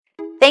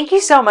Thank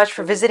you so much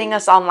for visiting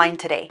us online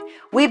today.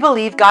 We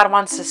believe God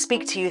wants to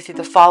speak to you through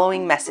the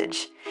following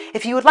message.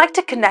 If you would like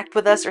to connect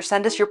with us or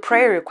send us your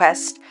prayer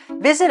request,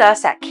 visit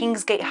us at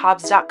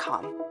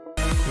kingsgatehobbs.com.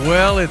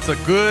 Well, it's a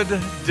good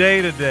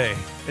day today.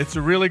 It's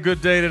a really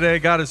good day today.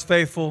 God is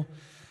faithful,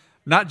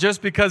 not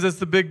just because it's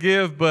the big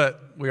give,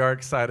 but we are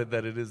excited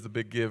that it is the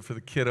big give for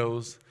the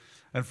kiddos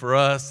and for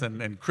us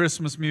and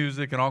Christmas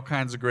music and all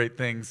kinds of great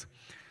things.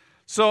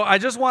 So I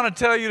just want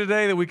to tell you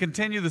today that we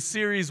continue the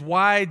series,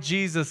 Why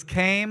Jesus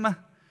Came.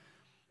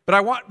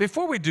 But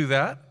before we do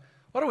that,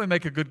 why don't we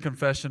make a good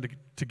confession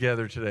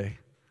together today,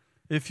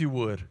 if you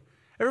would.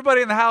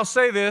 Everybody in the house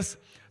say this.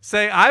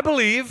 Say, I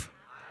believe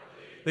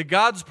that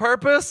God's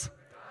purpose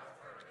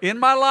in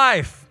my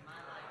life,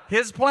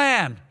 His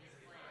plan,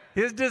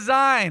 His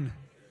design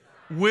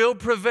will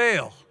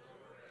prevail.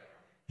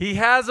 He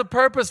has a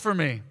purpose for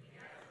me.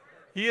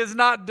 He is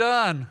not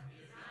done.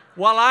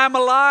 While I'm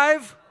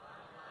alive,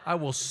 I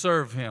will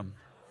serve Him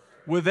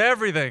with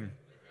everything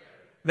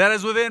that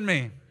is within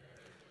me.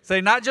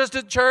 Say, not just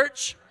at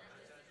church,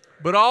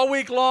 but all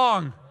week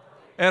long.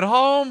 At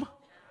home,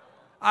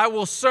 I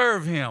will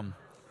serve Him.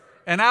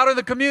 And out in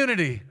the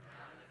community,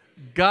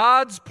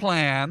 God's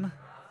plan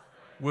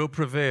will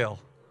prevail.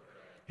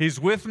 He's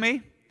with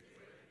me,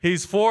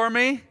 He's for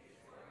me,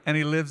 and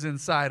He lives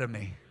inside of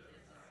me.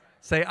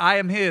 Say, I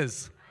am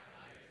His,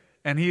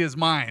 and He is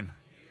mine.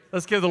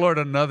 Let's give the Lord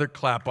another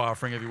clap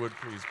offering, if you would,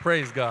 please.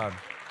 Praise God.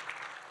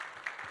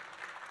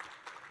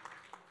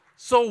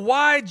 So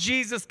why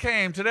Jesus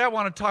came? Today I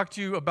want to talk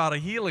to you about a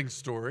healing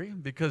story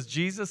because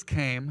Jesus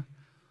came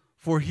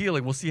for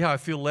healing. We'll see how I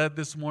feel led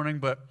this morning,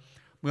 but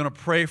I'm going to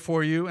pray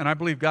for you, and I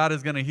believe God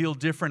is going to heal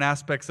different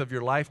aspects of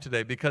your life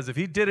today because if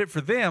He did it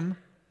for them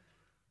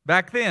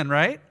back then,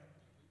 right,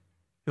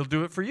 He'll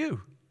do it for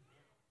you.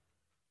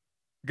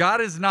 God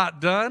is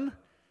not done,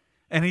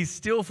 and He's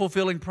still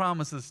fulfilling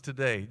promises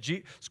today.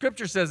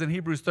 Scripture says in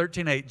Hebrews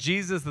 13:8,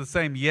 Jesus the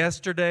same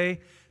yesterday,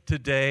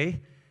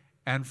 today,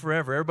 and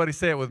forever. Everybody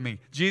say it with me.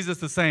 Jesus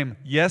the same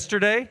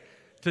yesterday,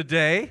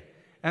 today,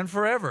 and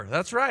forever.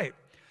 That's right.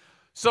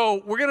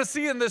 So we're going to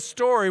see in this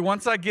story,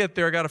 once I get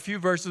there, I got a few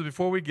verses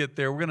before we get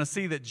there, we're going to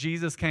see that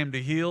Jesus came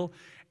to heal,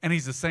 and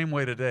He's the same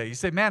way today. You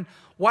say, man,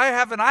 why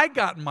haven't I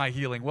gotten my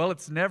healing? Well,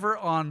 it's never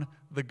on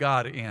the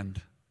God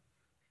end.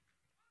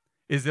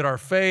 Is it our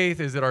faith?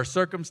 Is it our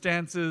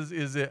circumstances?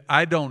 Is it,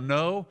 I don't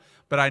know,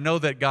 but I know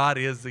that God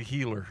is the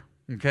healer,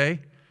 okay?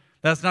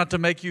 That's not to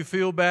make you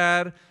feel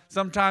bad.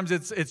 Sometimes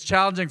it's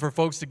challenging for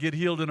folks to get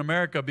healed in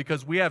America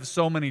because we have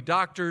so many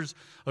doctors,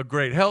 a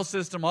great health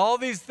system, all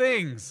these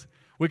things.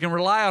 We can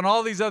rely on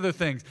all these other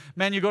things.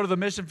 Man, you go to the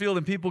mission field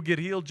and people get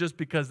healed just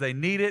because they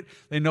need it.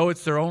 They know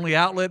it's their only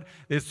outlet.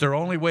 It's their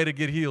only way to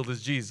get healed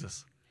is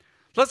Jesus.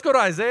 Let's go to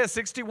Isaiah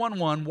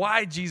 61:1,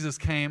 why Jesus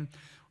came.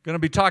 We're going to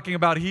be talking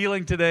about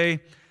healing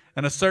today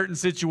and a certain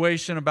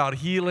situation about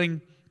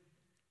healing.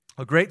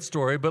 A great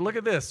story, but look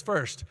at this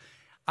first.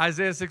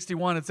 Isaiah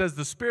 61, it says,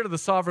 the Spirit of the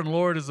Sovereign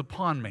Lord is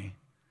upon me,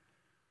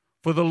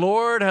 for the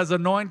Lord has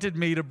anointed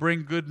me to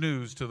bring good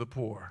news to the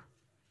poor.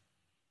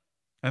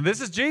 And this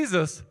is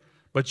Jesus,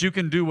 but you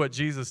can do what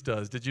Jesus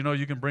does. Did you know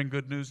you can bring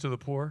good news to the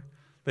poor?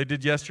 They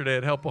did yesterday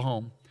at Help a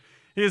Home.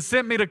 He has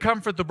sent me to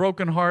comfort the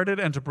brokenhearted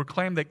and to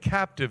proclaim that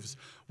captives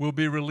will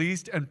be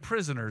released and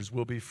prisoners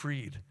will be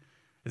freed.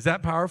 Is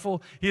that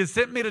powerful? He has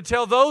sent me to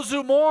tell those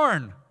who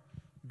mourn,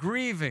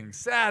 grieving,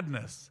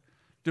 sadness,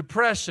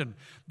 depression,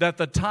 that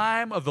the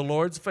time of the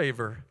Lord's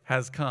favor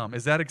has come.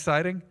 Is that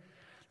exciting?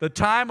 The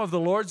time of the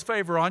Lord's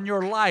favor on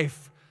your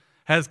life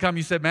has come.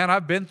 You said, man,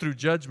 I've been through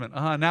judgment.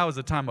 Now is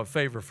a time of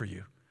favor for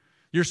you.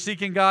 You're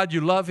seeking God,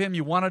 you love Him,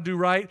 you want to do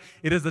right.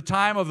 It is the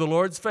time of the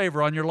Lord's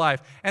favor on your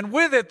life. And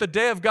with it, the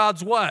day of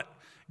God's what?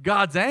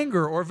 God's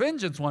anger or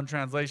vengeance, one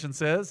translation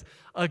says,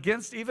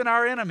 against even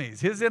our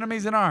enemies, His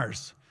enemies and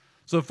ours.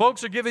 So if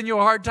folks are giving you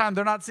a hard time,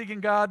 they're not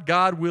seeking God,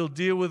 God will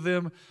deal with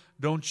them.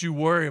 Don't you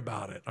worry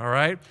about it, all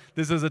right?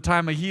 This is a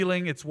time of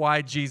healing. It's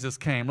why Jesus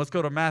came. Let's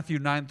go to Matthew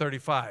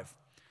 9:35.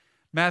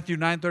 Matthew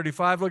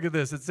 9:35, look at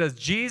this. It says,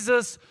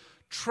 Jesus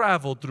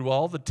traveled through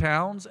all the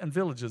towns and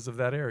villages of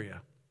that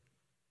area,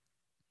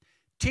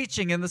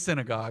 teaching in the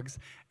synagogues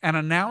and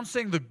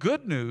announcing the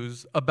good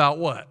news about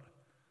what?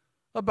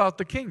 About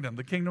the kingdom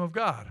of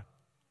God.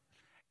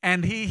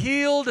 And He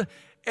healed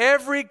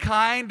every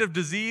kind of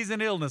disease and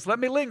illness. Let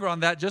me linger on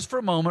that just for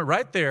a moment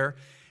right there.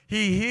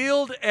 He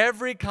healed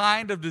every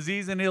kind of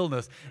disease and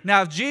illness.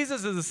 Now, if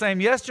Jesus is the same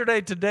yesterday,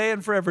 today,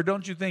 and forever,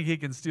 don't you think He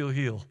can still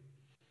heal?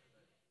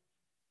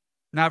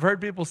 Now, I've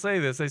heard people say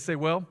this. They say,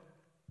 well,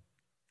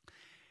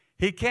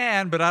 He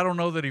can, but I don't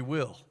know that He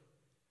will.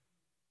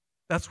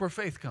 That's where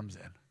faith comes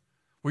in,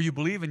 where you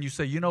believe and you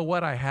say, you know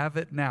what, I have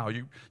it now.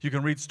 You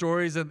can read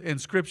stories in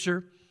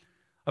Scripture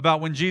about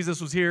when Jesus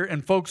was here,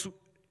 and folks,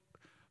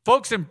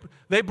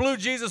 they blew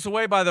Jesus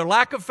away by their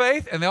lack of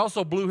faith, and they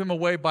also blew Him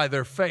away by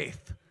their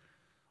faith.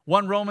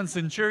 One Roman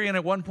centurion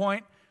at one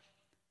point,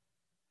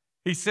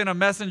 he sent a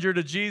messenger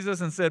to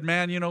Jesus and said,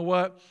 man, you know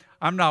what?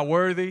 I'm not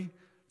worthy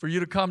for you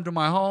to come to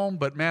my home,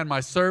 but man, my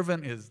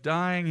servant is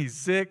dying. He's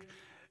sick.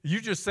 You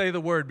just say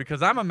the word,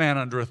 because I'm a man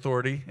under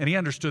authority, and he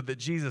understood that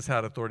Jesus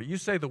had authority. You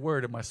say the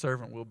word, and my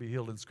servant will be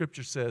healed. And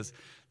Scripture says,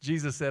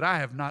 Jesus said, I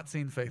have not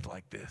seen faith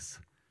like this.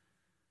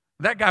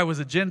 That guy was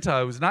a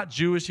Gentile. He was not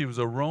Jewish. He was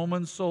a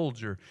Roman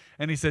soldier.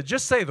 And he said,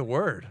 just say the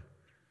word.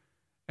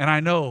 And I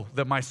know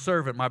that my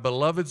servant, my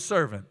beloved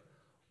servant,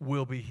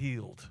 will be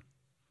healed.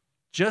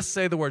 Just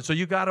say the word. So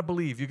you got to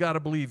believe. You got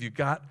to believe. You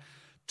got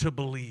to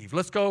believe.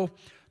 Let's go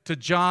to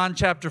John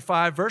chapter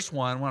 5, verse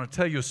 1. I want to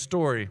tell you a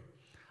story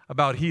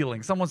about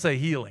healing. Someone say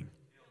healing.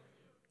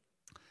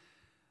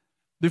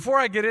 Before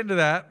I get into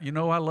that, you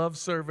know I love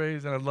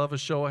surveys and I love a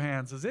show of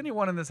hands. Does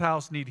anyone in this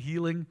house need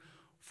healing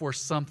for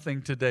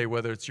something today,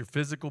 whether it's your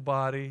physical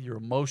body, your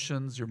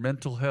emotions, your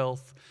mental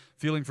health,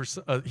 healing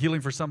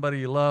for somebody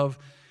you love?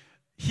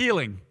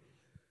 Healing.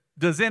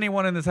 Does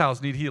anyone in this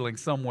house need healing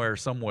somewhere,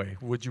 some way?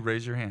 Would you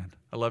raise your hand?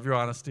 I love your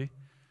honesty.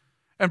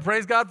 And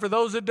praise God for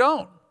those that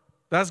don't.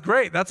 That's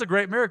great. That's a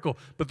great miracle.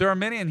 But there are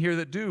many in here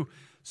that do.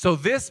 So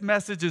this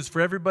message is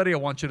for everybody. I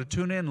want you to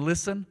tune in,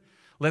 listen.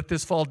 Let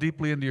this fall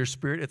deeply into your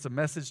spirit. It's a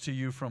message to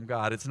you from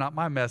God. It's not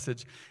my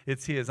message.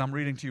 It's His. I'm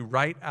reading to you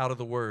right out of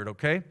the Word,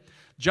 okay?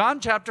 John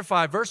chapter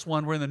 5, verse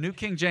 1. We're in the New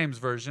King James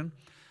Version.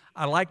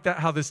 I like that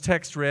how this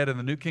text read in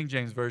the New King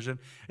James Version.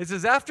 It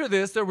says, after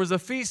this, there was a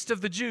feast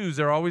of the Jews.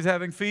 They're always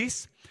having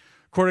feasts,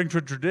 according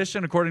to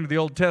tradition, according to the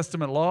Old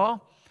Testament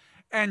law.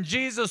 And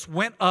Jesus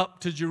went up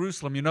to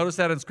Jerusalem. You notice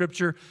that in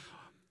Scripture.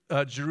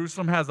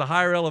 Jerusalem has a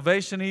higher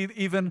elevation.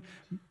 Even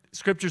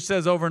Scripture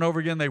says over and over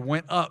again, they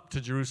went up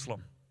to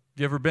Jerusalem. If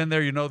you ever been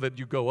there, you know that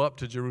you go up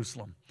to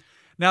Jerusalem.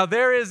 Now,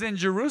 there is in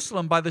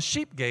Jerusalem by the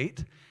sheep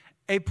gate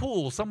a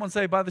pool. Someone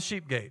say by the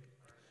sheep gate.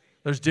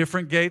 There's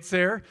different gates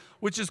there,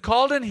 which is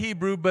called in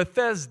Hebrew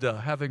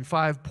Bethesda, having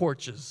 5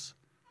 porches.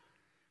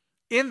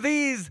 In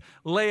these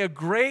lay a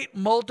great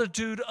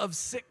multitude of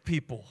sick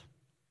people.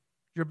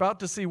 You're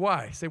about to see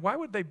why. Say, why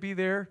would they be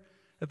there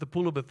at the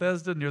pool of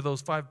Bethesda near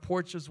those 5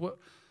 porches?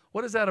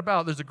 What is that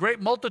about? There's a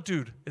great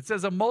multitude. It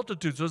says a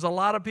multitude, so there's a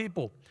lot of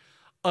people.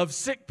 Of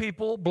sick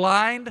people,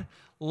 blind,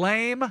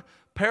 lame,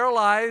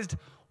 paralyzed,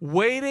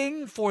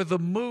 waiting for the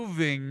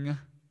moving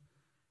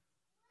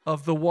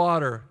of the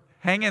water.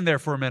 Hang in there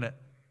for a minute.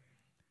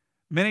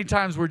 Many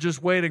times we're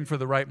just waiting for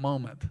the right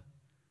moment. You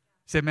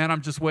say, man,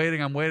 I'm just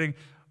waiting, I'm waiting.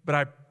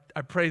 But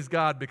I praise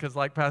God because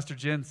like Pastor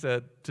Jen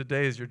said,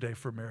 today is your day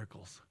for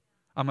miracles.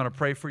 I'm going to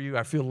pray for you.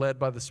 I feel led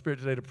by the Spirit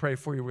today to pray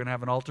for you. We're going to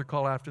have an altar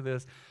call after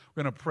this.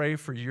 We're going to pray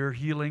for your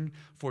healing,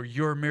 for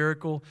your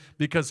miracle,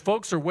 because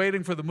folks are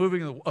waiting for the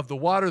moving of the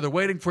water. They're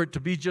waiting for it to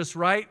be just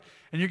right.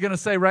 And you're going to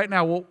say right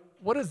now, well,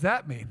 what does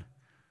that mean?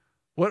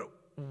 What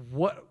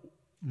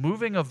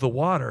moving of the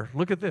water?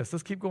 Look at this.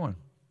 Let's keep going.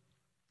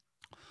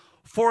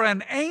 For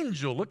an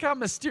angel, look how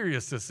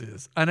mysterious this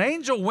is. An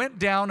angel went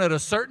down at a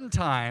certain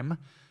time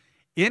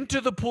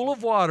into the pool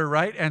of water,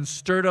 right, and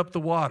stirred up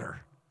the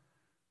water.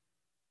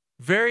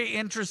 Very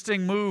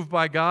interesting move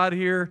by God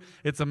here.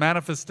 It's a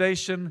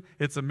manifestation.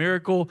 It's a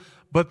miracle.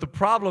 But the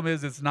problem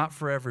is it's not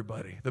for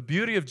everybody. The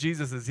beauty of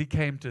Jesus is He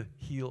came to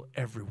heal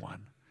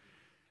everyone.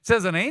 It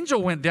says an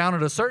angel went down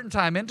at a certain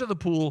time into the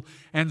pool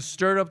and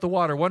stirred up the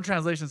water. One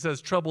translation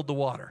says troubled the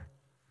water.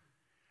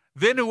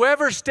 Then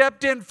whoever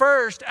stepped in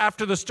first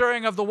after the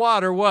stirring of the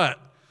water, what?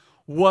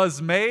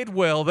 Was made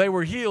well. They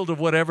were healed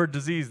of whatever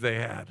disease they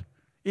had.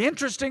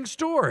 Interesting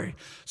story.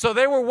 So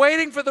they were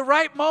waiting for the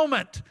right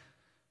moment.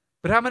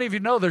 But how many of you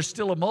know there's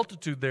still a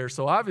multitude there?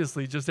 So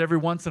obviously, just every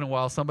once in a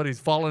while, somebody's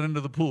falling into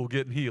the pool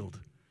getting healed.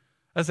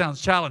 That sounds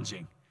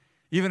challenging.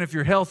 Even if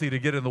you're healthy to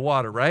get in the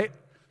water, right?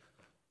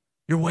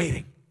 You're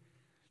waiting.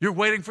 You're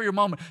waiting for your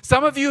moment.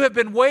 Some of you have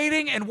been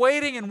waiting and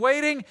waiting and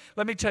waiting.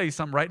 Let me tell you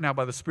something right now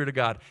by the Spirit of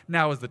God.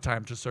 Now is the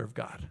time to serve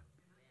God.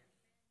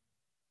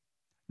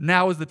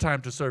 Now is the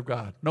time to serve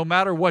God. No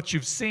matter what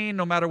you've seen,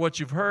 no matter what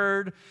you've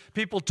heard,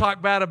 people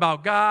talk bad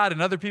about God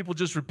and other people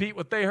just repeat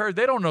what they heard.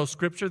 They don't know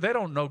Scripture. They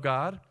don't know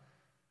God.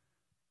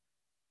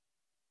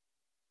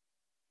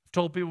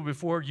 Told people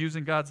before,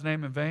 using God's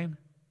name in vain,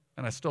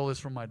 and I stole this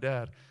from my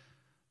dad,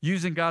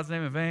 using God's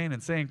name in vain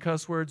and saying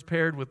cuss words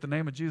paired with the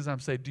name of Jesus, I'm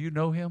saying, do you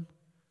know Him?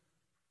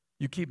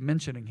 You keep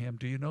mentioning Him.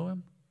 Do you know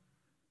Him?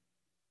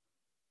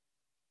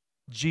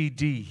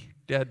 GD.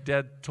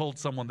 Dad told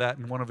someone that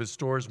in one of his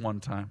stores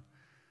one time.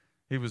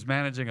 He was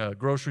managing a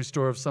grocery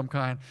store of some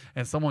kind,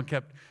 and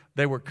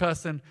they were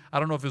cussing. I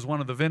don't know if it was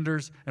one of the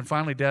vendors, and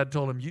finally Dad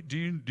told him,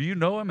 do you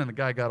know Him? And the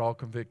guy got all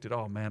convicted.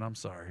 Oh, man, I'm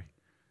sorry.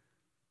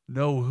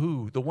 Know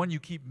who? The one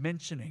you keep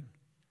mentioning.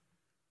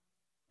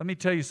 Let me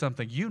tell you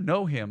something. You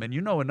know Him, and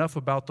you know enough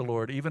about the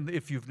Lord, even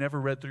if you've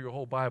never read through your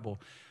whole Bible,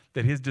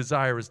 that His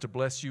desire is to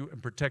bless you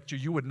and protect you.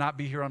 You would not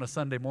be here on a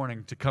Sunday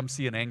morning to come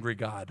see an angry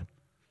God.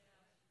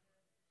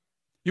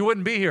 You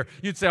wouldn't be here.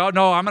 You'd say, oh,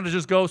 no, I'm going to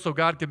just go so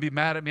God can be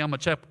mad at me. I'm going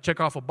to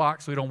check off a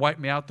box so He don't wipe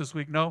me out this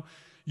week. No.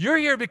 You're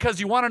here because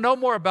you want to know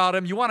more about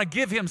Him. You want to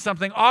give Him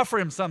something, offer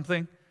Him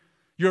something.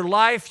 Your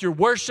life, your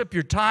worship,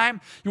 your time.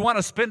 You want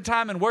to spend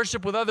time in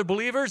worship with other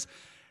believers.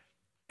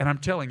 And I'm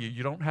telling you,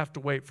 you don't have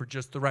to wait for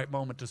just the right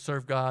moment to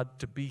serve God,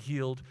 to be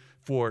healed.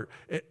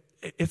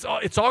 It's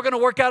all going to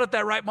work out at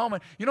that right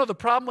moment. You know the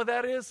problem with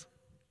that is?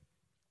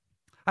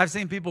 I've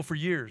seen people for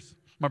years.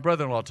 My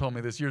brother-in-law told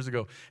me this years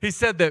ago. He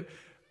said that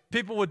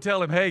people would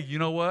tell him, hey, you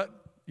know what?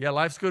 Yeah,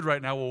 life's good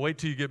right now. We'll wait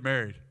till you get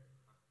married.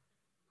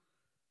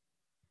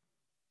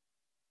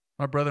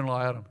 My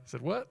brother-in-law had him. He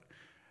said, what?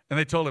 And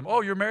they told him,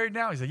 oh, you're married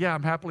now? He said, yeah,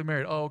 I'm happily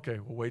married. Oh, okay.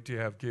 Well, wait till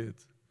you have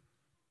kids.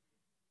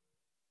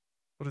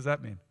 What does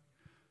that mean?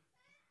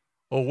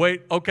 Oh,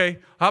 wait. Okay.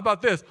 How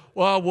about this?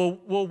 Well,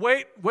 we'll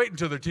wait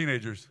until they're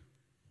teenagers.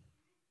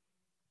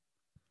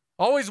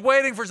 Always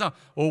waiting for something.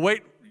 Well,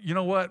 wait. You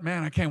know what?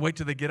 Man, I can't wait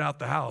till they get out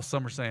the house,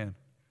 some are saying.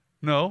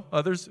 No.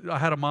 Others, I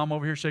had a mom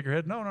over here shake her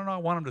head. No, I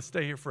want them to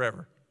stay here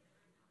forever.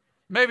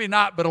 Maybe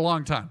not, but a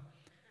long time.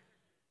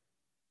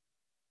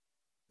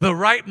 The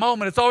right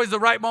moment. It's always the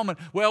right moment.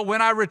 Well,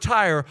 when I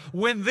retire,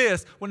 when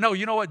this. Well, no,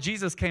 you know what?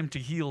 Jesus came to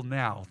heal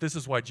now. This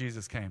is why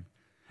Jesus came.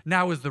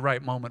 Now is the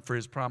right moment for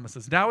his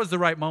promises. Now is the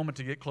right moment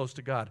to get close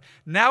to God.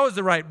 Now is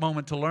the right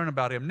moment to learn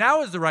about him.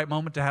 Now is the right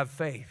moment to have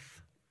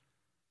faith.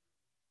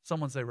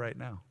 Someone say right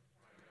now.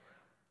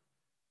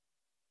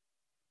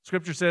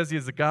 Scripture says he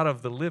is the God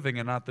of the living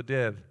and not the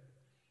dead.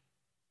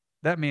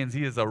 That means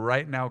he is a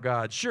right now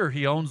God. Sure,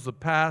 he owns the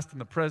past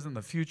and the present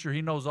and the future.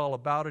 He knows all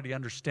about it. He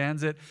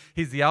understands it.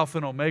 He's the Alpha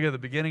and Omega, the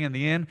beginning and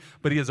the end.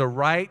 But he is a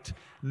right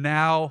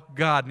now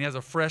God. And he has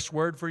a fresh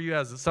word for you,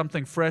 has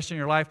something fresh in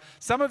your life.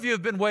 Some of you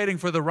have been waiting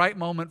for the right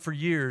moment for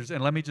years.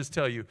 And let me just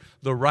tell you,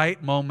 the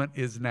right moment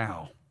is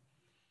now.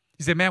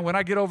 You say, man, when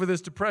I get over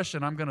this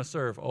depression, I'm going to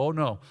serve. Oh,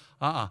 no.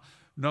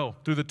 No.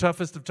 Through the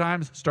toughest of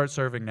times, start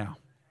serving now.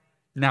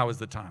 Now is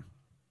the time.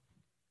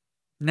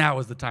 Now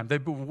is the time.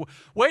 They've been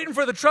waiting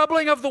for the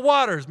troubling of the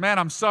waters. Man,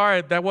 I'm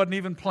sorry, that wasn't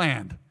even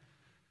planned.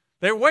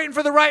 They were waiting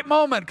for the right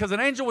moment because an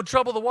angel would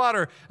trouble the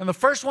water, and the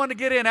first one to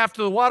get in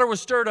after the water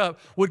was stirred up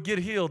would get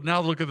healed.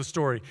 Now look at the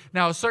story.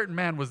 Now a certain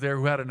man was there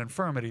who had an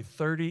infirmity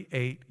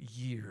 38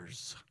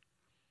 years.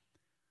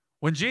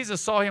 When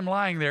Jesus saw him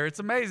lying there, it's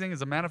amazing.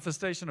 It's a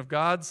manifestation of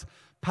God's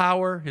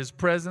power, his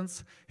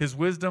presence, his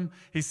wisdom.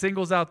 He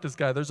singles out this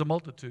guy. There's a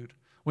multitude.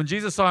 When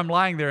Jesus saw him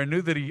lying there and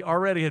knew that he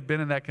already had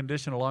been in that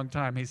condition a long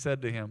time, he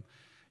said to him,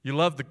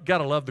 got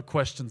to love the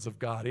questions of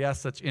God. He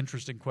asked such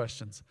interesting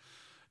questions.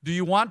 Do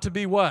you want to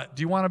be what?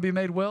 Do you want to be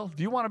made well?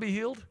 Do you want to be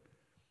healed?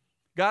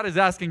 God is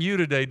asking you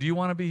today, do you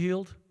want to be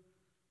healed?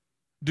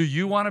 Do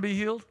you want to be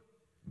healed?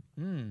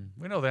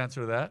 We know the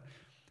answer to that.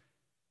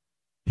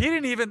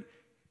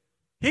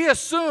 He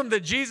assumed that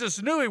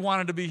Jesus knew he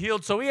wanted to be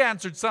healed, so he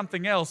answered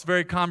something else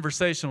very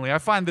conversationally. I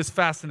find this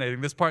fascinating,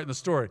 this part in the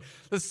story.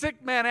 The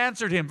sick man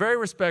answered him very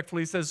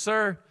respectfully. He says,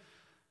 sir,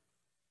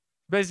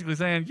 basically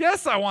saying,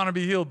 yes, I want to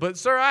be healed, but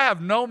sir, I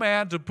have no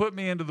man to put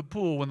me into the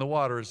pool when the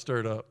water is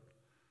stirred up.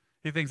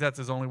 He thinks that's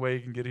his only way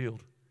he can get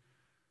healed.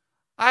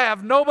 I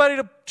have nobody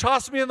to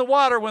toss me in the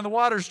water when the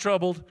water's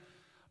troubled,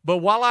 but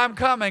while I'm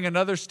coming,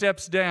 another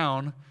steps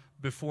down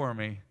before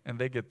me, and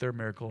they get their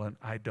miracle, and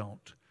I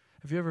don't.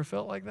 Have you ever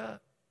felt like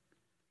that?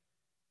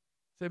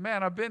 Say,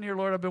 man, I've been here,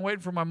 Lord. I've been waiting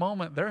for my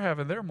moment. They're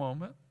having their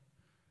moment.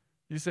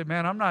 You say,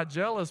 man, I'm not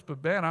jealous,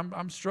 but man,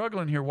 I'm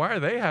struggling here. Why are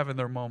they having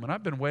their moment?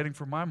 I've been waiting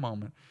for my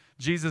moment.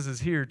 Jesus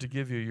is here to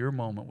give you your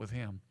moment with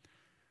him.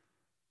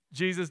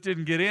 Jesus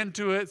didn't get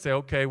into it, say,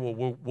 okay, well,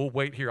 we'll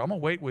wait here. I'm going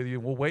to wait with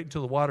you. We'll wait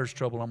until the water's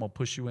troubled. I'm going to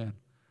push you in.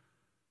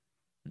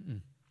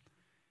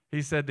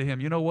 He said to him,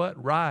 you know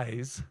what?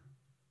 Rise.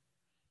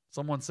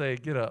 Someone say,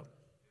 get up.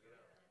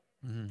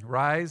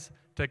 Rise,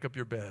 take up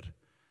your bed,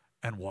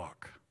 and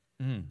walk.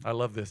 I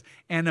love this.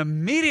 And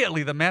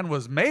immediately the man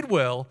was made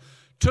well,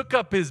 took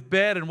up his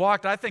bed and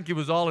walked. I think he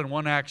was all in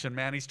one action,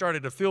 man. He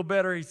started to feel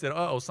better. He said,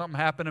 uh-oh, something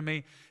happened to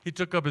me. He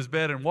took up his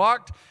bed and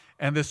walked.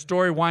 And this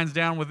story winds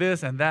down with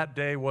this, and that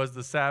day was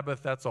the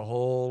Sabbath. That's a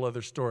whole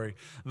other story.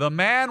 The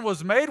man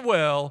was made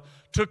well,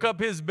 took up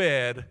his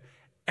bed,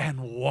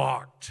 and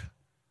walked.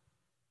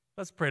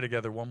 Let's pray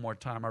together one more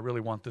time. I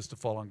really want this to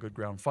fall on good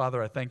ground.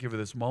 Father, I thank you for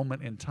this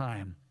moment in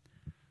time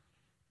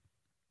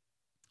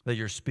that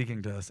you're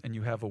speaking to us and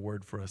you have a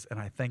word for us. And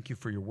I thank you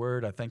for your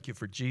word. I thank you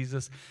for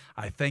Jesus.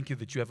 I thank you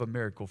that you have a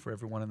miracle for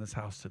everyone in this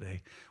house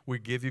today. We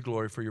give you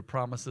glory for your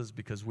promises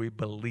because we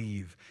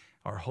believe.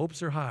 Our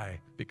hopes are high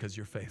because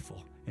you're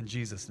faithful. In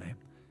Jesus' name,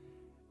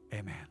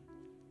 amen.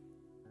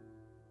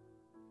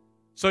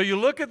 So you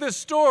look at this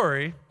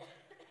story,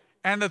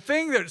 and the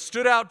thing that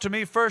stood out to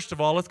me, first of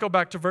all, let's go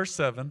back to verse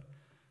 7,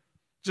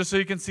 just so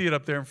you can see it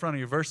up there in front of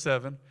you. Verse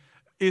 7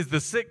 is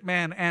the sick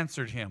man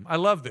answered him. I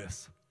love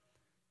this.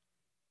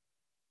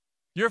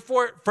 Your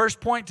first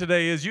point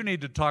today is you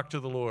need to talk to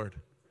the Lord.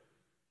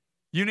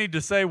 You need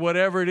to say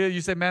whatever it is.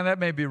 You say, man, that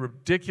may be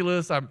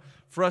ridiculous. I'm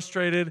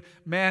frustrated.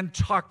 Man,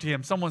 talk to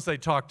him. Someone say,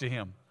 talk to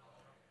him.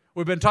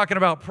 We've been talking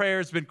about prayer.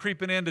 It's been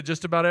creeping into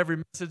just about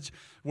every message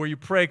where you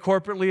pray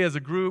corporately as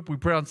a group. We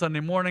pray on Sunday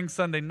mornings,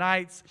 Sunday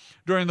nights,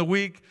 during the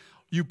week.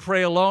 You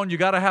pray alone. You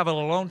got to have an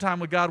alone time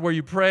with God where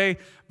you pray.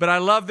 But I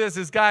love this.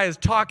 This guy is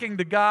talking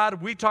to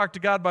God. We talk to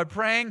God by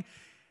praying.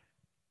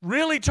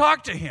 Really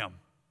talk to him.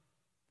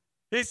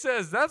 He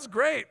says, that's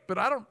great, but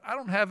I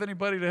don't have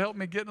anybody to help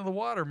me get into the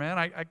water, man.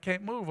 I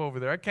can't move over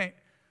there.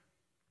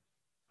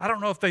 I don't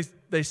know if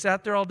they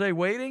sat there all day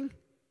waiting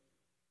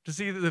to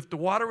see if the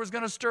water was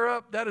going to stir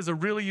up. That is a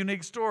really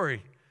unique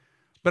story.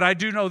 But I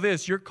do know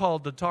this, you're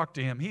called to talk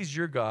to him. He's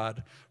your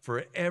God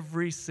for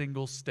every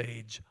single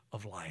stage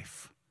of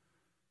life.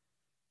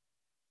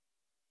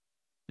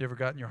 You ever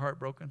gotten your heart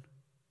broken?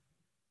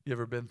 You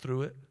ever been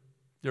through it?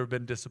 You ever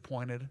been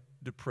disappointed,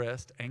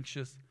 depressed,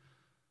 anxious?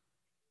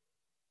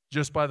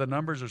 Just by the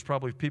numbers, there's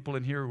probably people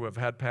in here who have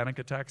had panic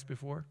attacks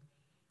before.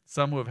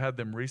 Some who have had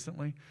them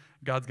recently.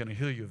 God's going to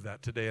heal you of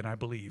that today, and I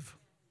believe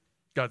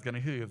God's going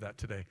to heal you of that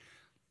today.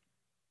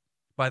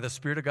 By the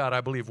Spirit of God,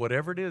 I believe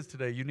whatever it is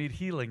today you need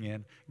healing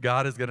in,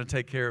 God is going to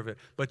take care of it.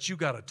 But you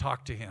got to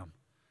talk to him.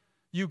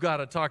 You got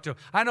to talk to him.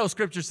 I know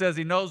Scripture says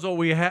he knows what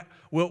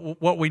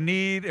we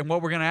need and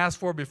what we're going to ask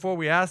for before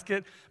we ask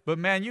it. But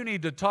man, you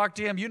need to talk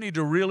to him. You need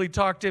to really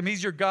talk to him.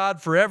 He's your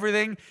God for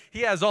everything. He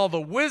has all the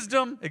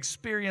wisdom,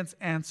 experience,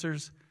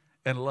 answers,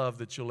 and love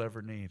that you'll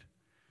ever need.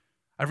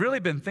 I've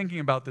really been thinking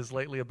about this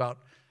lately, about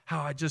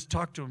how I just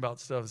talk to him about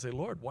stuff and say,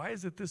 Lord, why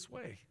is it this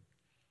way?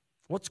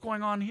 What's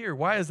going on here?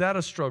 Why is that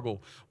a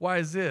struggle? Why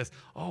is this?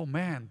 Oh,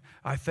 man,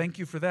 I thank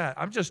you for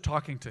that. I'm just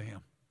talking to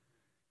him.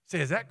 Say,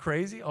 is that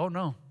crazy? Oh,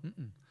 no.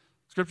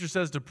 Scripture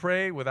says to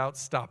pray without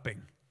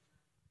stopping.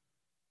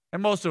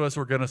 And most of us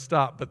are going to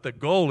stop, but the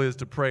goal is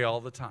to pray all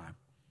the time.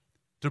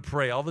 To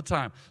pray all the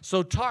time.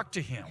 So talk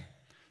to him.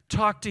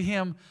 Talk to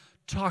him.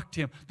 Talk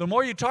to him. The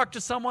more you talk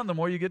to someone, the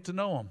more you get to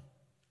know him.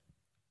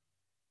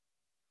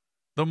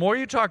 The more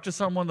you talk to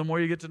someone, the more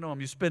you get to know them.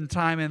 You spend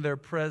time in their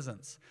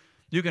presence.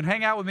 You can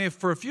hang out with me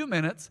for a few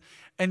minutes,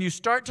 and you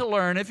start to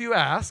learn, if you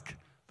ask,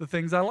 the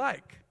things I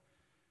like.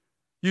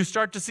 You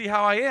start to see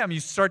how I am. You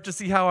start to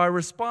see how I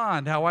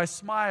respond, how I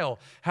smile,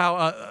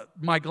 how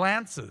my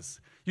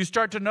glances. You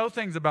start to know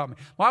things about me.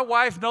 My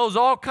wife knows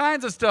all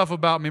kinds of stuff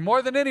about me,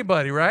 more than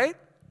anybody, right?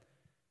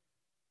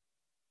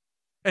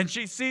 And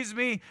she sees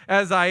me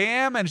as I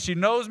am, and she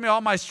knows me,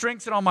 all my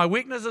strengths and all my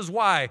weaknesses.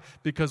 Why?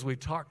 Because we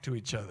talk to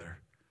each other.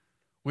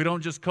 We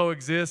don't just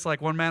coexist,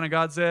 like one man of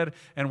God said,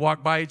 and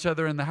walk by each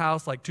other in the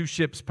house like two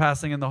ships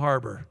passing in the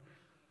harbor.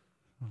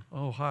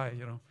 Oh, hi,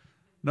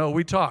 No,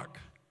 we talk.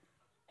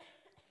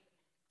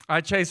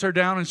 I chase her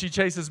down and she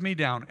chases me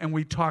down, and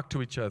we talk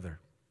to each other.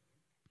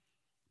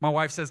 My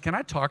wife says, can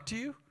I talk to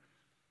you?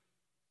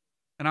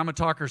 And I'm a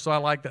talker, so I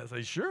like that. I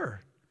say,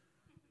 sure.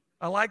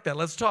 I like that.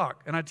 Let's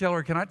talk. And I tell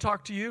her, can I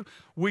talk to you?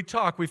 We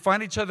talk. We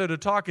find each other to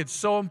talk. It's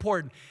so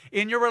important.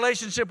 In your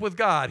relationship with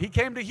God, he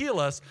came to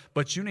heal us,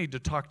 but you need to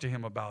talk to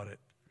him about it.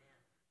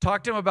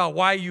 Talk to him about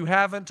why you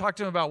haven't. Talk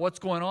to him about what's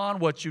going on,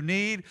 what you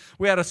need.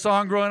 We had a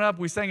song growing up.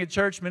 We sang at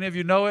church. Many of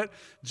you know it.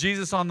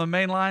 Jesus on the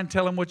main line,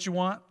 tell him what you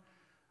want.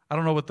 I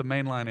don't know what the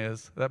main line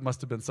is. That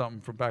must have been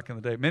something from back in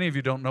the day. Many of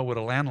you don't know what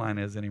a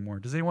landline is anymore.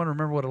 Does anyone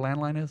remember what a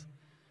landline is?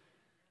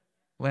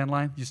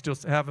 Landline? You still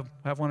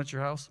have one at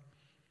your house?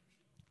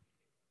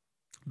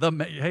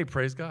 Hey,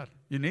 praise God.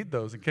 You need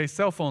those in case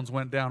cell phones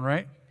went down,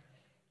 right?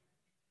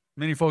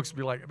 Many folks would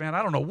be like, man,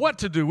 I don't know what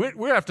to do.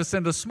 We have to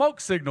send a smoke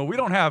signal. We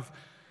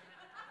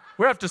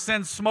have to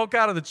send smoke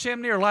out of the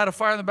chimney or light a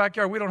fire in the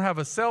backyard. We don't have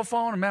a cell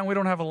phone, and man, we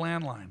don't have a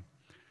landline.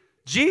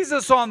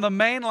 Jesus on the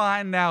main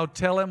line now,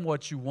 tell him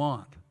what you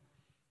want.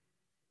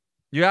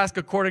 You ask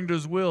according to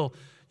his will.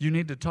 You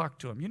need to talk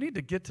to him. You need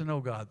to get to know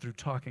God through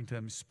talking to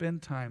him.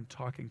 Spend time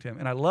talking to him.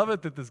 And I love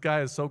it that this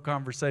guy is so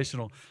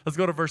conversational. Let's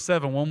go to verse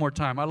 7 one more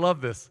time. I love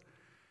this.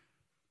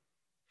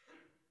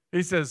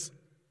 He says,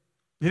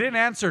 he didn't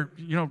answer,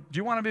 do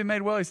you want to be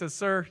made well? He says,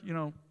 sir,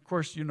 of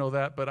course you know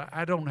that, but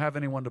I don't have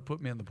anyone to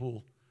put me in the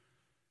pool.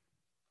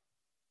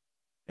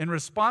 In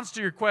response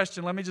to your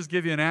question, let me just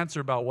give you an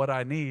answer about what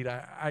I need.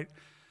 I'm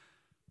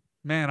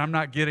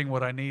not getting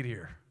what I need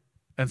here.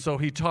 And so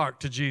he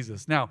talked to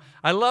Jesus. Now,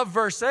 I love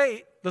verse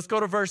 8. Let's go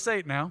to verse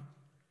 8 now.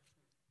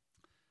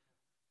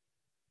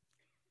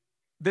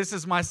 This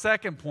is my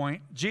second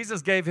point.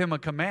 Jesus gave him a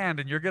command,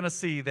 and you're going to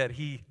see that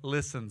he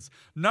listens.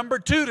 Number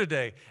 2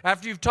 today,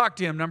 after you've talked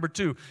to him, number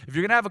 2, if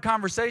you're going to have a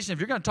conversation, if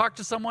you're going to talk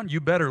to someone, you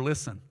better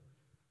listen.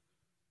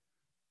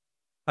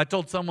 I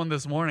told someone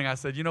this morning, I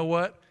said, you know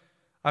what?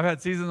 I've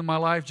had seasons in my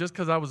life, just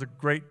because I was a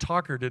great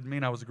talker didn't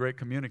mean I was a great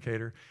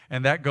communicator,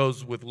 and that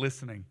goes with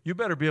listening. You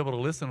better be able to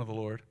listen to the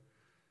Lord.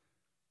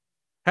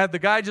 Had the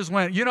guy just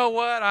went, you know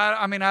what,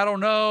 I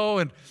don't know,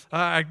 and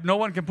no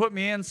one can put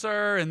me in,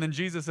 sir. And then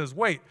Jesus says,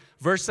 wait,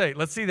 verse 8,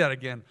 let's see that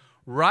again.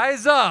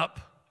 Rise,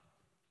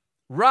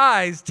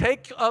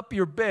 take up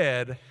your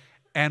bed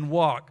and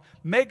walk.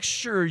 Make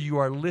sure you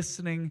are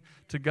listening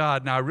to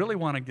God. Now, I really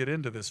want to get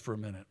into this for a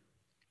minute.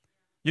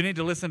 You need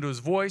to listen to his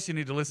voice. You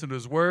need to listen to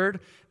his word.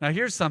 Now,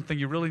 here's something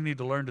you really need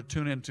to learn to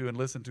tune into and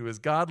listen to is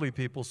godly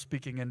people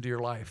speaking into your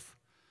life.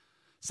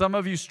 Some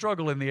of you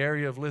struggle in the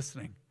area of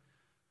listening.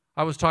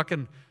 I was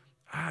talking,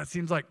 it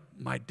seems like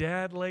my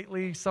dad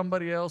lately,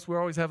 somebody else, we're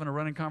always having a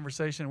running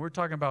conversation. We're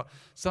talking about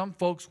some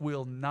folks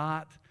will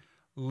not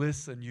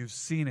listen. You've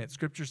seen it.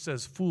 Scripture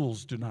says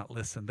fools do not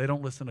listen. They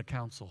don't listen to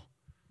counsel.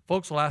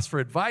 Folks will ask for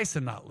advice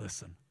and not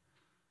listen.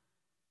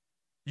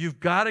 You've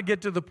got to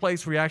get to the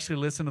place where you actually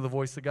listen to the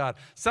voice of God.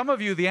 Some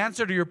of you, the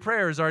answer to your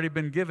prayer has already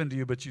been given to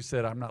you, but you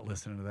said, I'm not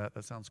listening to that.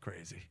 That sounds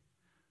crazy.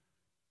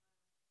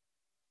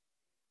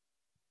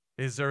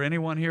 Is there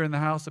anyone here in the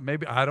house that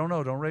maybe, I don't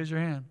know, don't raise your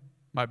hand.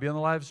 Might be on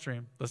the live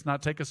stream. Let's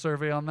not take a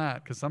survey on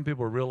that because some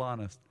people are real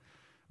honest.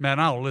 Man,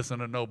 I don't listen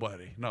to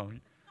nobody. No. Well,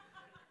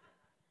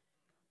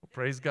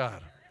 praise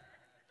God.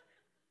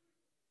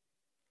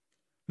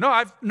 No,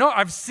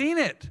 I've seen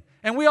it.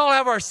 And we all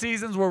have our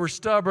seasons where we're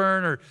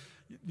stubborn or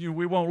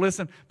we won't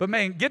listen. But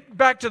man, get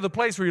back to the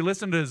place where you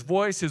listen to His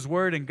voice, His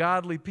word, and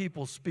godly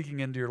people speaking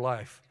into your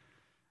life.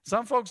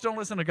 Some folks don't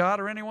listen to God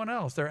or anyone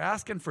else. They're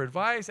asking for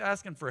advice,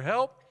 asking for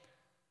help.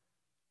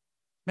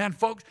 Man,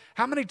 folks,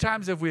 how many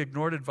times have we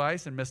ignored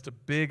advice and missed a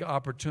big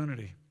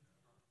opportunity?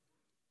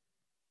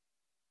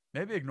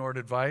 Maybe ignored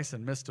advice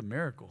and missed a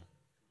miracle.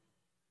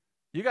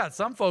 You got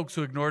some folks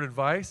who ignored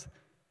advice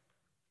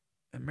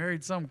and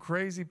married some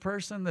crazy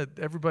person that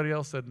everybody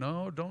else said,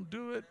 no, don't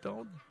do it,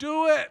 don't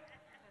do it.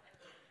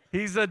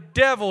 He's a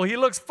devil. He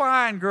looks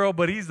fine, girl,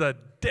 but he's a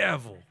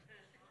devil.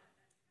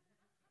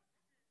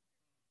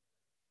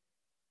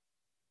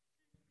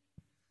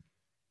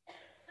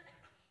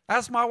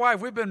 Ask my wife.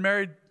 We've been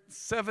married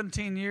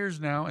 17 years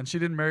now, and she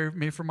didn't marry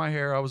me for my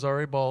hair. I was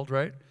already bald,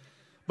 right?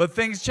 But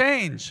things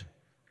change.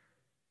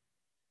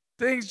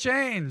 Things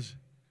change.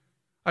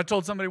 I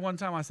told somebody one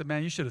time, I said,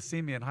 man, you should have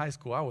seen me in high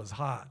school. I was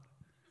hot.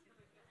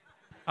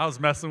 I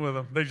was messing with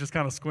them. They just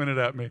kind of squinted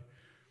at me.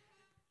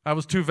 I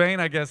was too vain,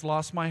 I guess,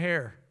 lost my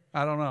hair.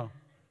 I don't know.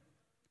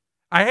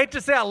 I hate to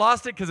say I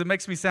lost it because it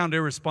makes me sound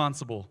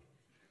irresponsible.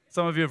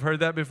 Some of you have heard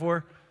that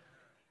before.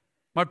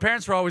 My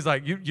parents were always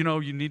like, you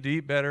know, you need to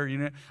eat better. You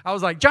know. I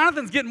was like,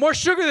 Jonathan's getting more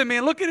sugar than me,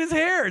 and look at his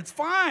hair. It's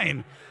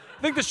fine.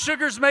 I think the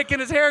sugar's making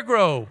his hair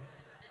grow.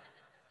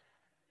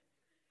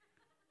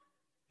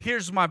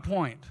 Here's my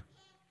point.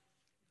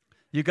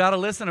 You got to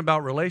listen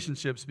about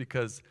relationships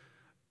because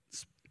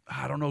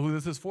I don't know who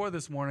this is for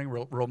this morning.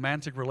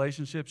 Romantic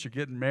relationships. You're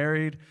getting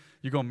married.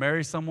 You're going to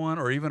marry someone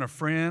or even a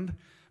friend.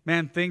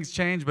 Man, things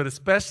change, but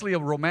especially a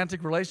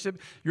romantic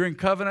relationship. You're in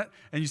covenant,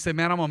 and you say,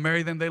 man, I'm going to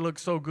marry them. They look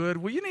so good.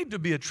 Well, you need to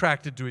be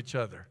attracted to each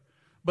other.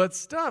 But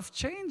stuff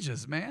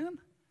changes, man.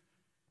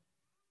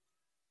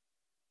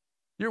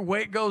 Your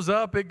weight goes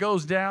up. It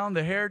goes down.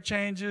 The hair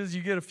changes.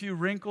 You get a few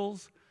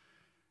wrinkles.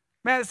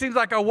 Man, it seems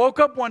like I woke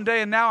up one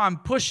day, and now I'm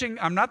pushing.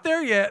 I'm not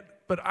there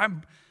yet, but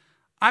I'm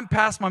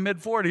past my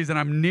mid-40s, and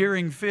I'm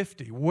nearing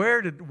 50.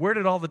 Where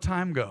did all the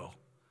time go?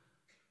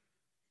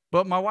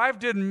 But my wife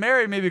didn't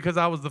marry me because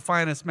I was the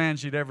finest man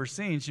she'd ever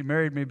seen. She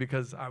married me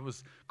because I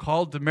was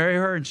called to marry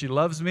her, and she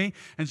loves me,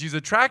 and she's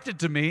attracted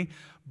to me,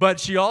 but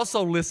she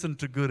also listened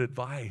to good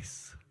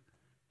advice.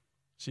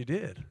 She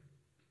did.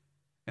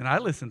 And I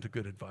listened to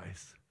good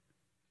advice.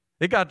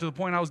 It got to the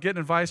point I was getting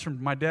advice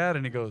from my dad,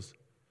 and he goes,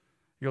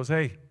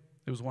 hey,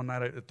 it was one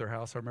night at their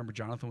house. I remember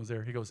Jonathan was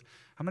there. He goes,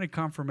 how many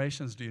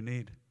confirmations do you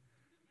need?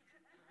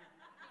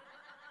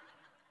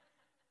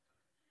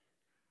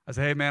 I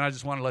said, hey, man, I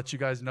just want to let you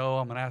guys know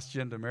I'm going to ask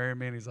Jen to marry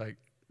me. And he's like,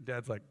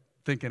 Dad's like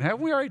thinking,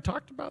 haven't we already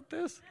talked about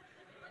this?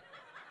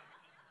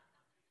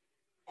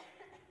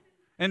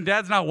 And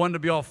Dad's not one to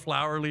be all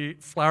flowery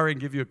and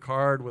give you a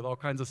card with all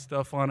kinds of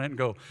stuff on it and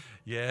go,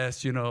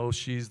 yes, you know,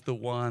 she's the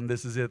one.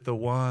 This is it, the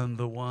one.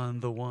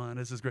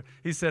 This is great.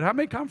 He said, how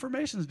many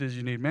confirmations did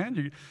you need,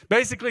 man?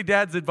 Basically,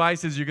 Dad's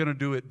advice is you're going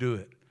to do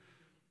it.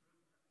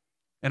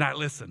 And I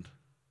listened.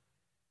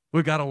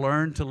 We've got to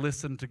learn to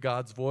listen to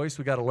God's voice.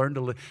 We've got to learn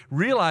to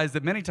realize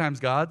that many times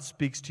God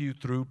speaks to you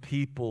through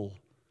people.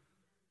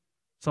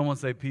 Someone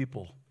say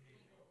people.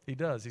 He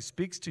does. He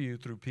speaks to you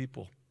through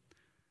people.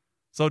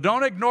 So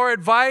don't ignore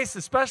advice,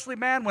 especially,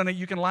 man, when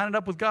you can line it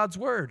up with God's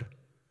word.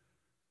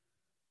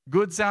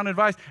 Good sound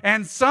advice.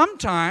 And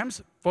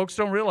sometimes, folks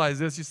don't realize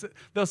this,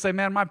 they'll say,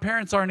 man, my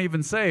parents aren't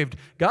even saved.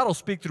 God will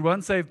speak through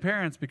unsaved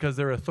parents because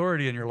they're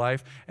authority in your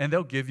life, and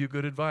they'll give you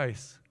good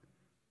advice.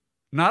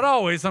 Not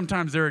always.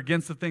 Sometimes they're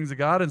against the things of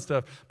God and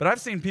stuff. But I've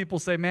seen people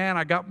say, man,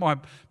 I got my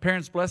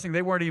parents' blessing.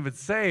 They weren't even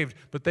saved,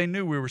 but they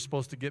knew we were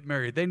supposed to get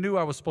married. They knew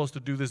I was supposed to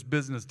do this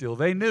business deal.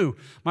 They knew.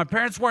 My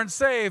parents weren't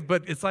saved,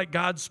 but it's like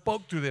God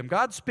spoke through them.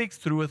 God speaks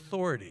through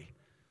authority.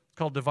 It's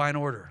called divine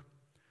order.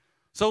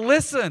 So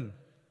listen.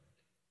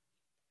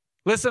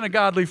 Listen to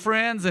godly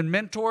friends and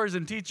mentors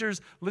and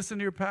teachers. Listen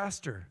to your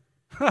pastor.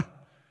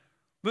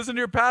 Listen to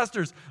your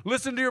pastors.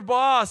 Listen to your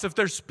boss if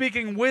they're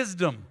speaking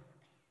wisdom.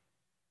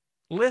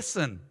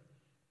 Listen.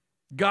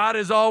 God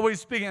is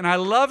always speaking. And I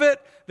love it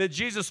that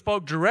Jesus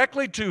spoke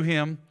directly to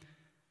him.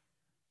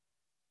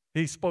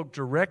 He spoke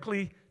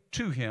directly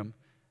to him.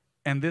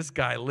 And this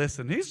guy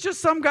listened. He's just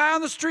some guy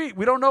on the street.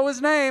 We don't know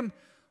his name.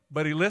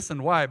 But he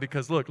listened. Why?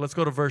 Because look, let's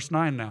go to verse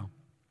 9 now.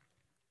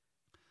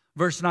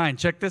 Verse 9,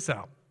 check this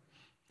out.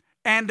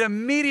 And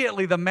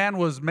immediately the man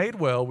was made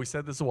well, we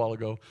said this a while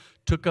ago,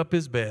 took up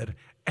his bed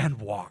and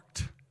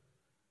walked.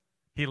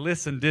 He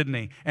listened, didn't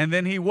he? And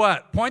then he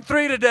what? Point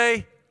 3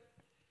 today.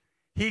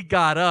 He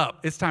got up.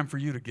 It's time for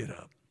you to get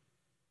up.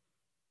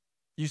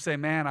 You say,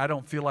 man, I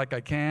don't feel like I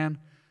can.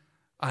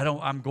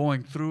 I'm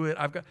going through it.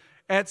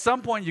 At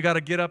some point, you got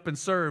to get up and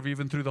serve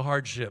even through the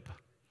hardship.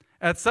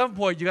 At some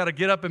point, you got to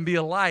get up and be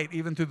a light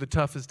even through the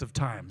toughest of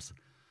times.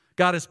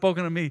 God has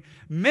spoken to me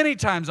many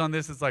times on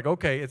this. It's like,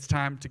 okay, it's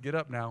time to get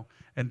up now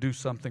and do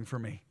something for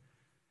me.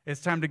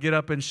 It's time to get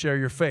up and share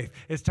your faith.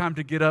 It's time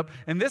to get up.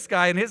 And this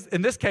guy,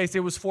 in this case,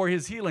 it was for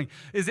his healing.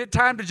 Is it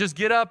time to just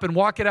get up and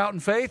walk it out in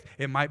faith?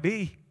 It might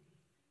be.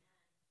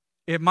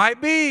 It might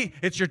be.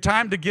 It's your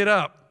time to get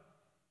up.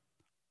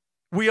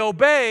 We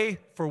obey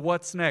for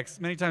what's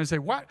next. Many times they say,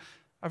 why?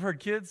 I've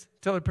heard kids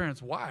tell their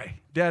parents, why?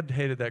 Dad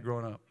hated that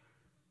growing up.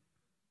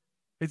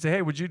 They'd say,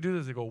 hey, would you do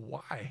this? They go,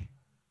 why?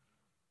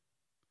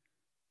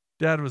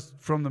 Dad was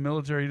from the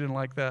military. He didn't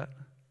like that.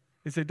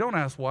 He'd say, don't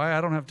ask why.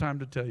 I don't have time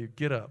to tell you.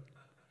 Get up.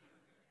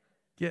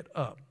 Get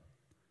up.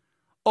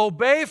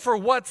 Obey for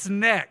what's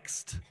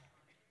next.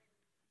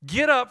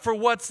 Get up for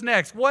what's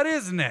next. What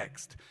is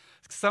next?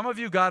 Some of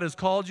you, God has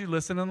called you,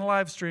 listen in the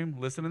live stream,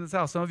 listen in this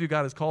house. Some of you,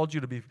 God has called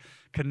you to be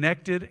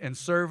connected and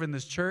serve in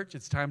this church.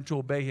 It's time to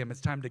obey Him. It's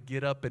time to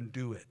get up and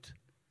do it.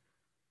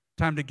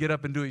 Time to get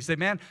up and do it. You say,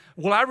 man,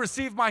 will I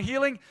receive my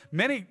healing?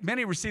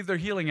 Many receive their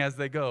healing as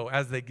they go,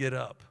 as they get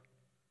up.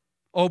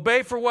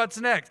 Obey for what's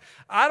next.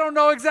 I don't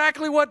know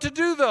exactly what to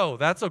do, though.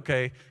 That's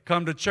okay.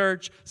 Come to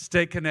church,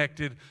 stay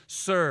connected,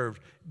 serve,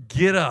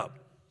 get up.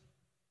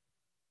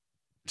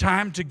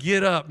 Time to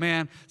get up,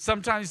 man.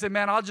 Sometimes you say,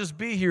 man, I'll just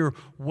be here.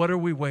 What are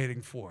we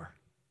waiting for?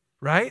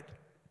 Right?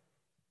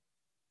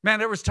 Man,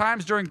 there was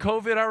times during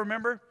COVID, I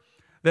remember,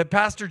 that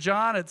Pastor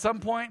John, at some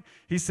point,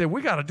 he said,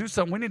 we got to do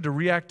something. We need to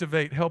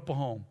reactivate Help a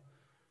Home.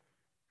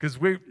 Because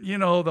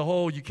the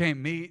whole you can't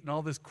meet and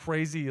all this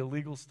crazy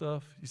illegal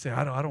stuff. You say,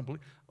 I don't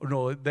believe. Oh,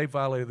 no, they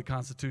violated the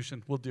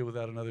Constitution. We'll deal with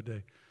that another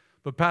day.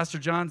 But Pastor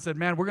John said,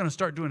 man, we're going to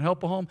start doing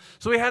Help a Home.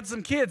 So he had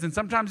some kids, and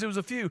sometimes it was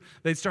a few.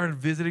 They started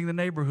visiting the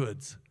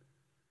neighborhoods,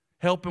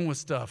 helping with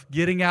stuff,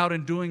 getting out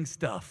and doing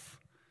stuff.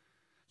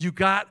 You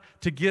got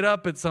to get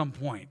up at some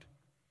point.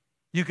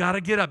 You got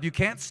to get up. You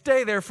can't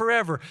stay there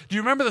forever. Do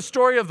you remember the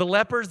story of the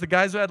lepers, the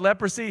guys who had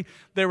leprosy?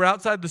 They were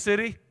outside the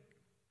city.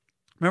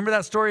 Remember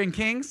that story in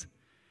Kings?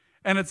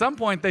 And at some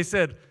point they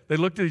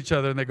looked at each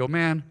other and they go,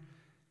 man,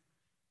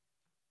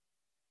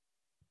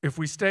 if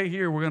we stay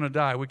here, we're going to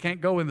die. We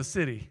can't go in the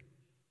city.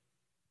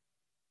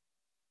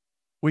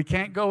 We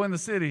can't go in the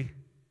city.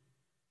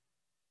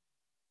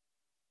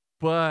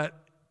 But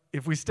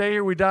if we stay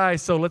here, we die.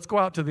 So let's go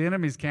out to the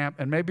enemy's camp,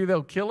 and maybe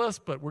they'll kill us,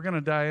 but we're going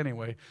to die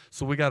anyway.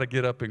 So we got to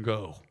get up and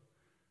go.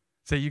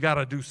 Say, you got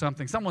to do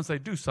something. Someone say,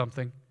 do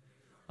something.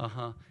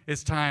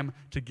 It's time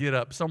to get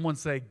up. Someone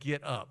say,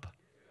 get up.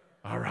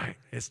 All right.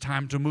 It's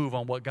time to move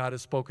on what God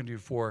has spoken to you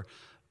for.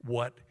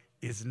 What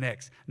is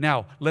next?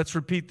 Now, let's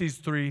repeat these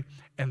three,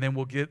 and then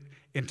we'll get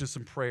into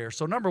some prayer.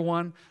 So number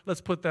one,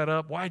 let's put that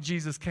up. Why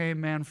Jesus came,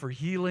 man, for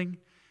healing.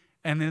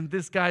 And in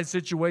this guy's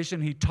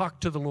situation, he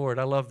talked to the Lord.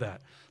 I love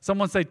that.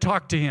 Someone say,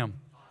 talk to him.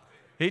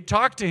 He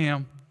talked to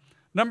him.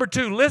 Number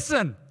two,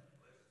 listen.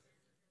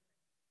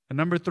 And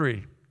number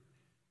three,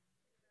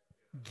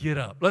 get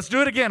up. Let's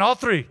do it again, all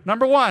three.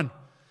 Number one,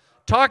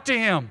 talk to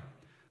him.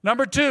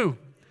 Number two,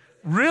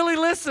 really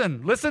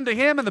listen. Listen to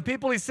him and the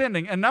people he's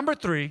sending. And number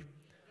three,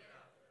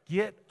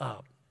 get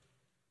up.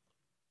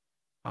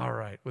 All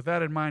right. With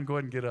that in mind, go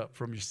ahead and get up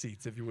from your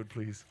seats, if you would,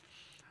 please.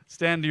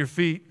 Stand to your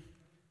feet.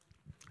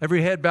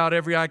 Every head bowed,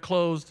 every eye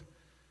closed.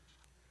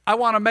 I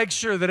want to make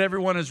sure that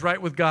everyone is right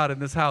with God in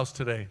this house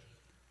today.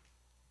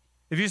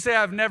 If you say,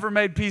 I've never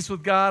made peace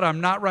with God,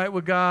 I'm not right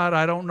with God,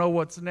 I don't know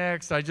what's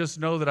next, I just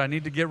know that I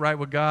need to get right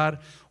with God,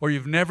 or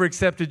you've never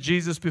accepted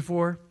Jesus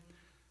before,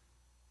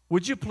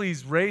 would you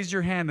please raise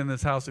your hand in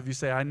this house if you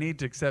say, I need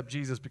to accept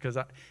Jesus because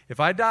if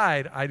I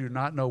died, I do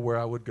not know where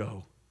I would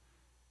go.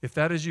 If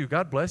that is you,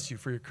 God bless you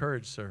for your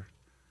courage, sir.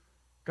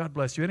 God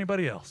bless you.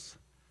 Anybody else?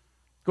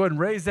 Go ahead and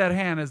raise that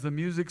hand as the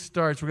music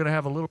starts. We're going to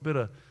have a little bit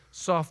of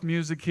soft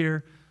music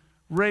here.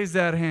 Raise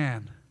that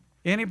hand.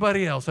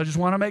 Anybody else? I just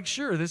want to make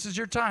sure this is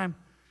your time.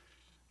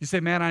 You say,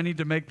 man, I need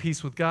to make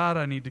peace with God.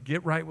 I need to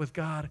get right with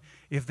God.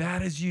 If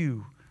that is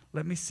you,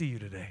 let me see you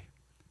today.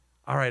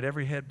 All right,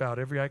 every head bowed,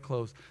 every eye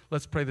closed.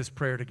 Let's pray this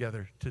prayer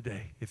together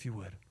today, if you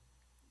would.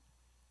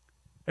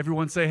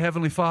 Everyone say,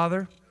 Heavenly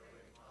Father,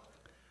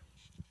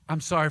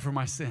 I'm sorry for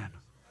my sin.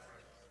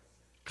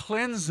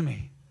 Cleanse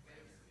me.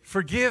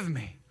 Forgive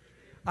me.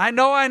 I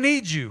know I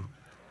need you.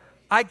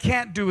 I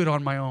can't do it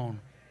on my own.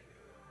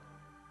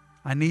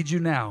 I need you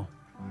now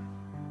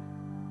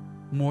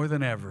more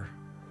than ever.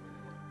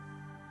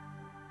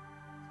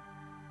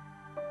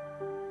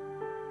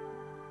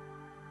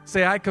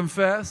 Say, I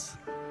confess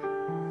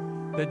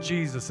that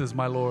Jesus is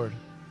my Lord,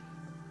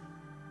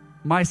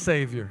 my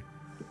Savior.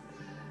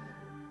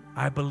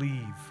 I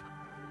believe.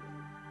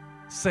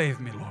 Save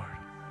me, Lord.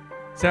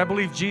 Say, I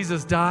believe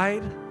Jesus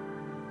died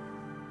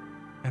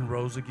and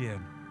rose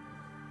again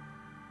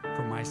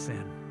for my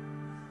sin.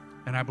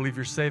 And I believe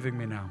you're saving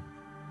me now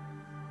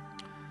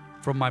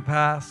from my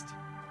past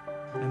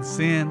and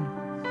sin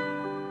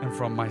and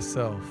from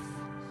myself.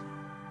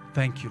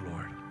 Thank you,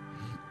 Lord.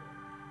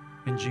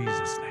 In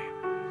Jesus' name.